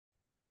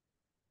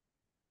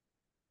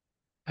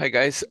Hi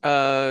guys,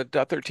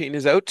 dot 13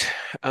 is out.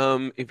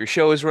 If your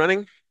show is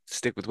running,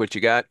 stick with what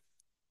you got.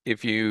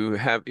 If you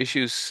have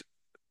issues,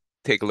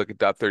 take a look at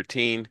dot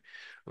 13.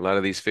 A lot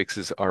of these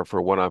fixes are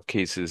for one-off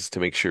cases to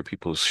make sure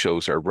people's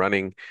shows are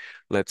running.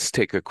 Let's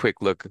take a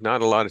quick look.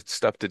 Not a lot of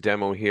stuff to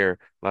demo here.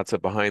 Lots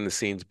of behind the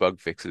scenes bug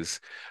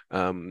fixes.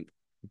 Um,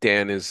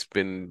 Dan has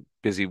been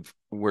busy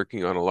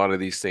working on a lot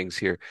of these things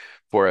here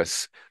for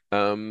us.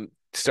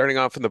 Starting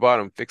off from the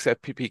bottom, fix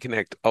FPP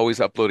Connect, always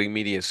uploading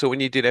media. So when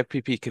you did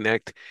FPP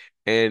Connect,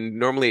 and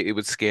normally it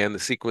would scan the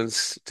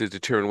sequence to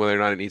determine whether or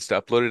not it needs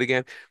to upload it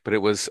again, but it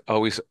was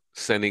always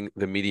sending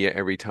the media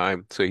every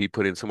time. So he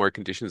put in some more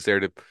conditions there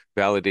to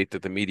validate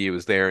that the media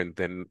was there and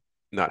then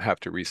not have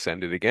to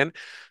resend it again.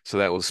 So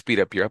that will speed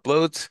up your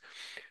uploads.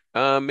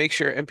 Make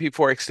sure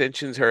MP4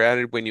 extensions are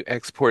added when you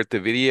export the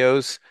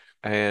videos.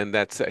 And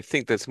I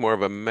think that's more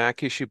of a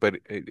Mac issue, but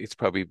it's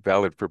probably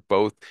valid for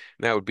both.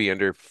 And that would be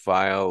under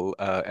File,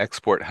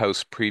 Export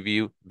House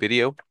Preview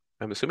Video,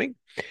 I'm assuming.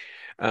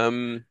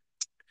 Um,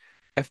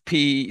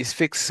 FP is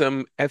fixed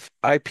some F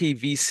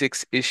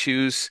IPv6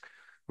 issues.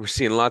 We're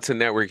seeing lots of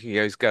networking. You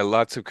guys got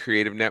lots of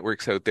creative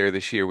networks out there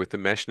this year with the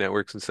mesh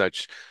networks and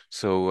such.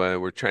 So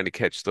we're trying to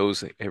catch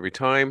those every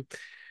time.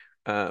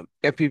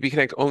 FPP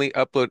Connect only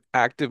upload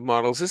active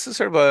models. This is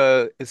sort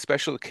of a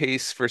special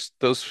case for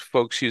those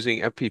folks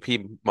using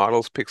FPP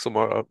models, pixel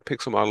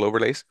model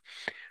overlays.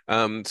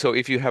 So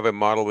if you have a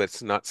model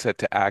that's not set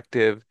to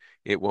active,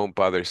 it won't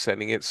bother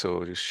sending it. So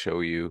I'll just show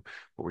you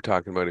what we're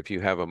talking about. If you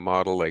have a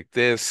model like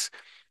this,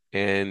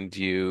 and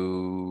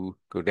you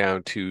go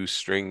down to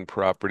string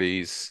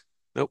properties.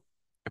 Nope.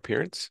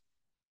 Appearance.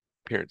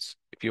 Appearance.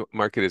 If you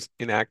mark it as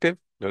inactive,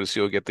 notice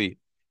you'll get the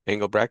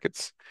angle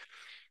brackets.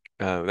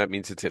 That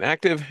means it's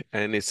inactive,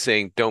 and it's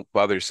saying don't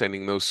bother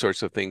sending those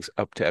sorts of things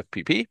up to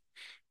FPP.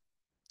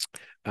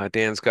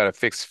 Dan's got a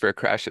fix for a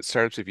crash at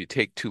startups if you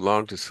take too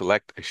long to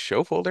select a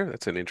show folder.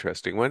 That's an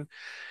interesting one.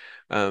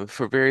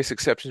 For various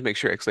exceptions, make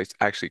sure xLights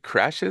actually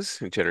crashes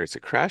and generates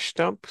a crash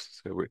dump.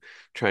 So we're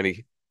trying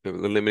to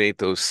eliminate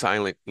those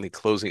silently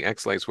closing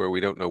xLights where we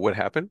don't know what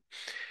happened.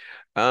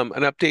 An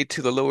update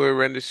to the lower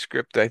render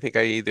script. I think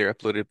I either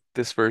uploaded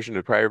this version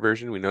or prior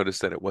version. We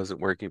noticed that it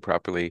wasn't working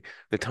properly.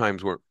 The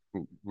times weren't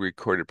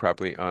recorded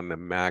properly on the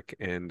Mac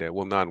and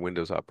well,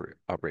 non-Windows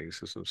operating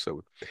system.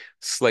 So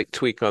slight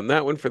tweak on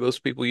that one for those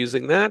people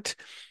using that.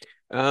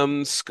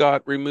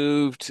 Scott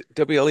removed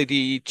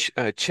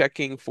WLED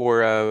checking for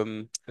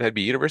that'd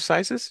be universe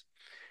sizes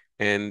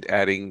and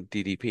adding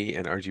DDP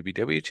and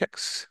RGBW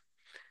checks.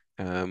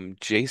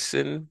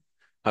 Jason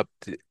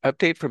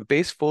update from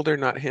base folder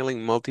not handling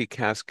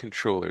multicast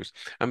controllers.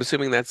 I'm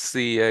assuming that's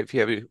the if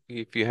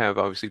you have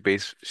obviously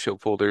base show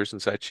folders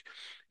and such,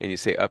 and you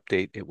say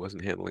update, it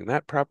wasn't handling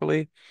that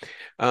properly.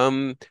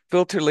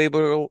 Filter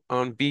label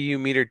on BU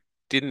meter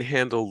didn't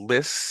handle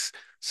lists,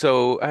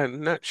 so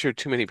I'm not sure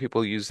too many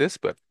people use this,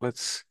 but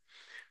let's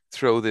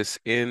throw this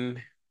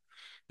in.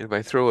 If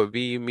I throw a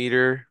VU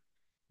meter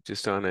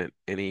just on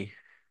anything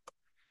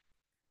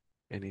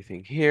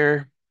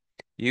here,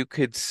 you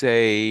could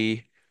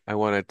say I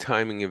want a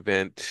timing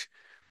event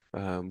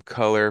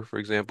color, for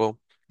example.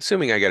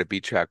 Assuming I got a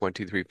beat track 1,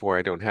 2, 3, 4,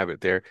 I don't have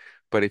it there.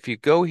 But if you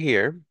go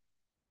here,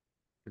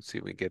 let's see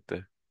if we get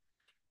the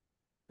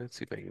let's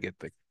see if I can get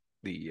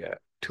the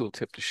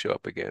tooltip to show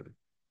up again.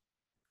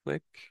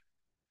 Click.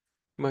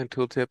 Come on,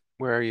 tooltip.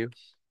 Where are you?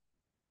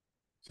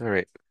 All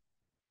right.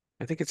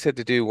 I think it said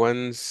to do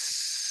 1,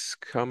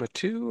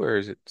 2, or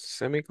is it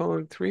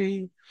semicolon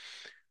 3?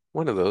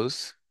 One of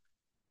those.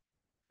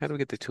 How do we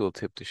get the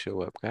tooltip to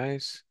show up,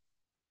 guys?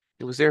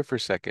 It was there for a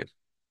second.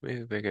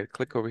 Maybe I gotta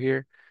click over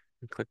here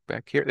and click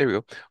back here. There we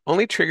go.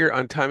 Only trigger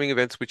on timing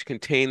events which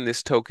contain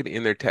this token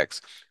in their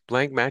text.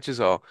 Blank matches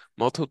all.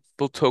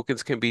 Multiple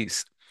tokens can be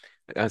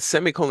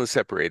semicolon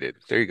separated.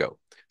 There you go.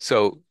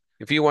 So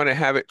if you want to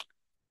have it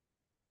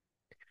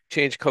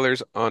change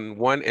colors on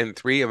 1 and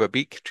 3 of a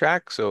beat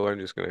track, so I'm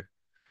just gonna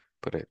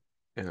put it.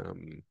 There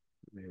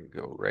you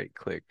go. Right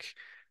click,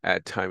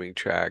 add timing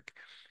track,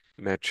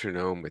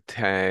 metronome with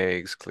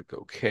tags. Click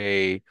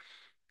OK.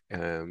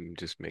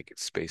 Just make it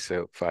space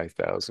out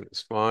 5,000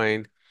 is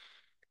fine.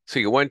 So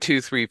you get 1,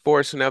 2, 3,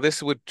 4. So now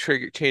this would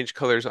trigger change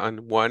colors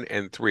on 1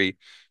 and 3.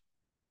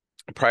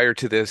 Prior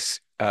to this,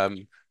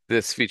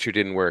 this feature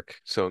didn't work.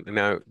 So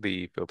now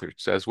the filter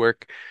does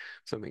work.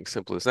 Something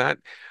simple as that.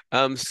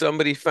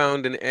 Somebody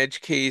found an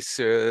edge case,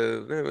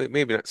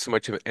 maybe not so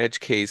much of an edge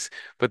case,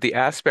 but the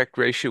aspect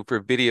ratio for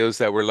videos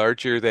that were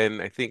larger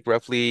than I think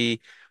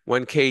roughly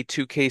 1K,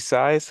 2K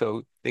size.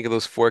 So think of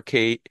those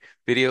 4K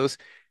videos,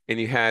 and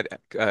you had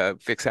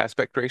fixed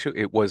aspect ratio.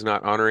 It was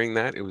not honoring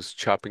that. It was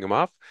chopping them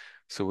off.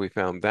 So we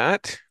found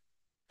that.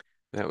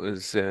 That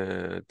was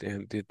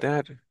Dan did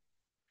that.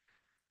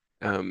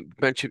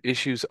 Bunch of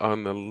issues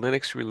on the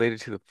Linux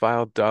related to the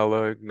file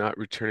dialog not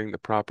returning the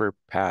proper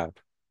path.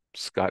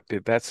 Scott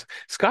did.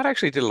 Scott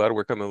actually did a lot of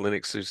work on the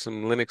Linux. There's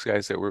some Linux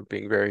guys that were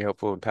being very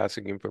helpful in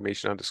passing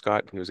information on to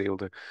Scott, and he was able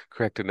to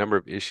correct a number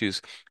of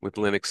issues with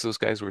Linux. Those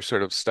guys were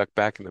sort of stuck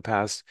back in the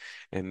past,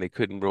 and they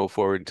couldn't roll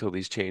forward until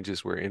these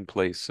changes were in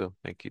place. So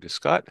thank you to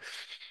Scott.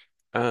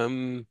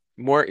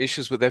 More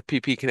issues with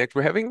FPP Connect.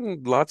 We're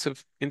having lots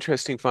of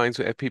interesting finds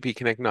with FPP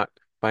Connect not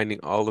finding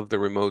all of the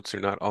remotes or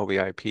not all the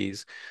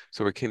IPs.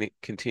 So we're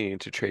continuing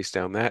to trace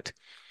down that.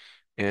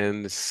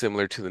 And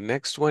similar to the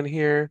next one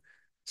here,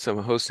 some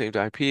host named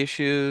IP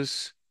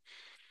issues.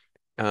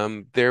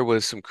 There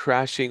was some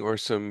crashing or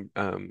some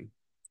um,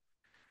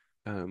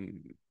 uh,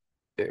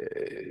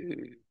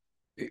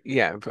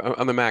 yeah,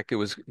 on the Mac it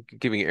was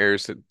giving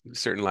errors that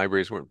certain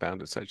libraries weren't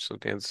bound and such. So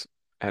Dan's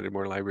added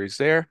more libraries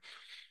there.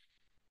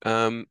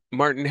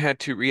 Martin had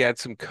to re-add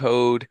some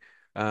code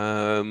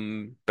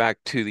back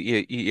to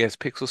the EES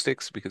pixel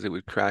sticks because it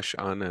would crash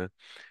on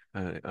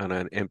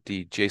an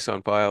empty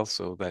JSON file.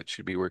 So that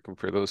should be working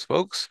for those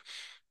folks.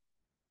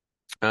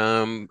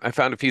 I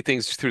found a few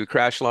things through the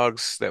crash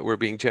logs that were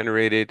being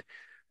generated,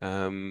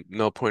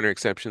 null pointer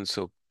exceptions,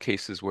 so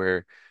cases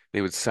where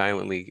they would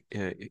silently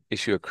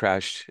issue a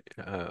crashed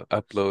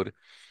upload.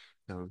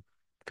 Um,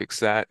 fix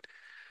that.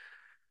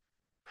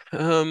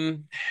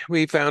 Um,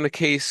 we found a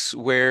case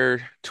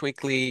where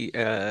Twinkly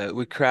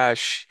would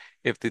crash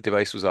if the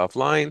device was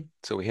offline,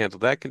 so we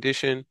handled that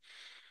condition.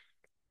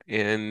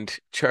 And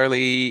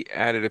Charlie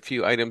added a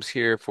few items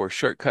here for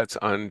shortcuts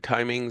on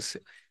timings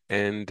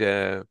and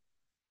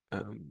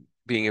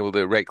being able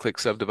to right-click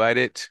subdivide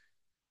it.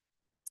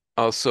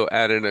 Also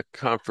added a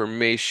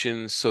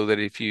confirmation so that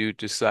if you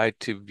decide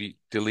to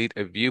delete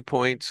a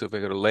viewpoint, so if I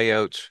go to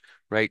layout,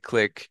 right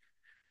click,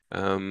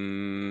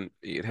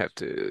 you'd have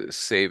to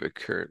save a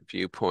current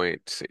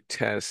viewpoint, say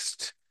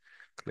test,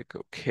 click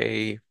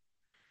OK.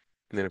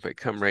 And then if I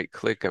come right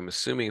click, I'm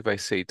assuming if I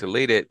say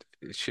delete it,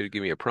 it should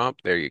give me a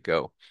prompt. There you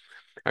go.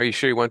 Are you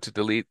sure you want to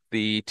delete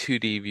the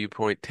 2D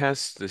viewpoint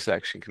test? This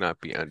action cannot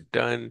be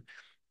undone.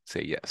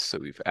 Say yes. So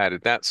we've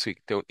added that so you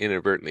don't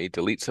inadvertently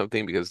delete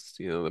something because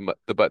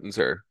the buttons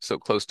are so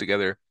close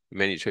together,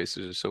 menu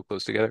choices are so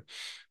close together.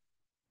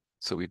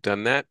 So we've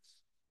done that.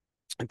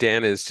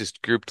 Dan has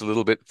just grouped a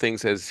little bit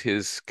things as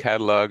his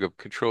catalog of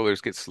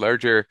controllers gets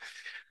larger.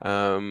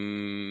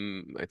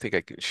 I think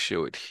I can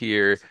show it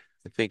here.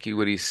 I think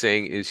what he's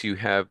saying is you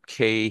have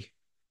K8,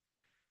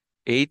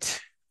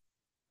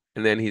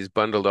 and then he's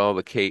bundled all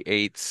the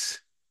K8s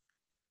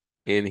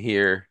in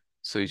here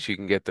so that you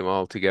can get them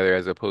all together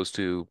as opposed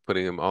to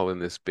putting them all in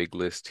this big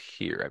list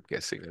here. I'm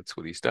guessing that's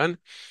what he's done.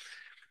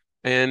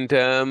 And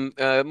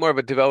more of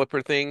a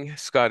developer thing,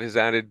 Scott has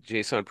added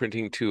JSON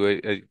printing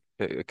to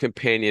a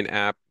companion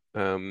app,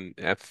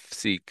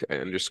 fseek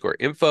underscore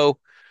info,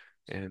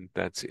 and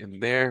that's in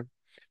there.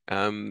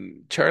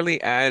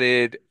 Charlie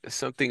added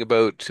something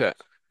about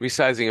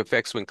resizing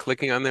effects when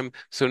clicking on them.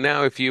 So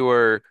now if you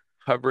are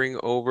hovering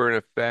over an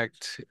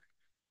effect,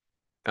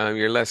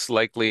 you're less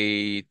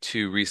likely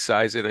to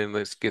resize it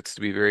unless it gets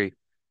to be very,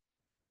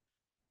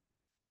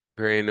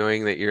 very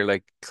annoying that you're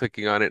like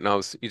clicking on it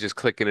and you just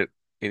click in it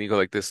and you go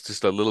like this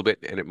just a little bit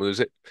and it moves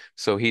it.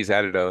 So he's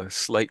added a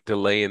slight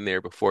delay in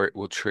there before it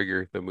will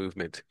trigger the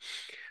movement.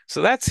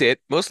 So that's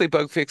it. Mostly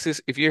bug fixes.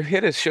 If you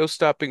hit a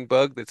show-stopping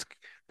bug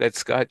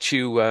that's got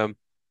you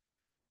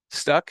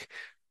stuck,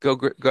 go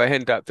ahead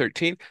and dot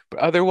 13. But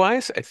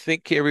otherwise, I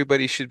think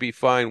everybody should be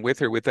fine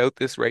with or without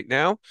this right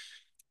now.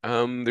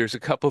 There's a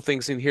couple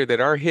things in here that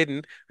are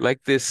hidden,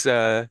 like this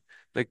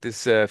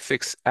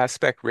fixed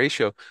aspect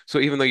ratio. So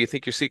even though you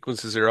think your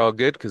sequences are all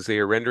good because they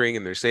are rendering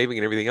and they're saving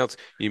and everything else,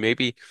 you may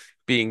be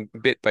being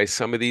bit by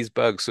some of these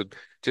bugs. So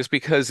just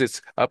because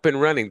it's up and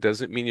running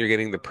doesn't mean you're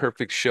getting the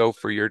perfect show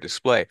for your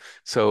display.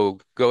 So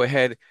go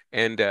ahead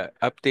and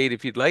update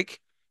if you'd like.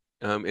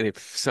 And if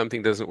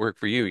something doesn't work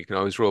for you, you can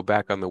always roll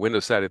back on the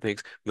Windows side of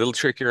things. A little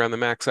trickier on the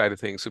Mac side of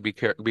things, so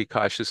be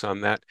cautious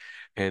on that.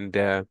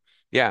 And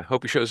yeah,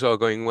 hope your show's all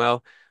going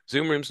well.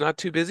 Zoom room's not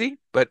too busy,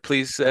 but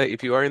please,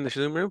 if you are in the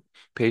Zoom room,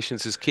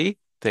 patience is key.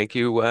 Thank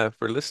you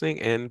for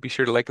listening, and be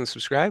sure to like and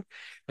subscribe.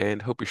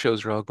 And hope your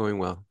shows are all going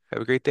well.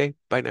 Have a great day.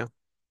 Bye now.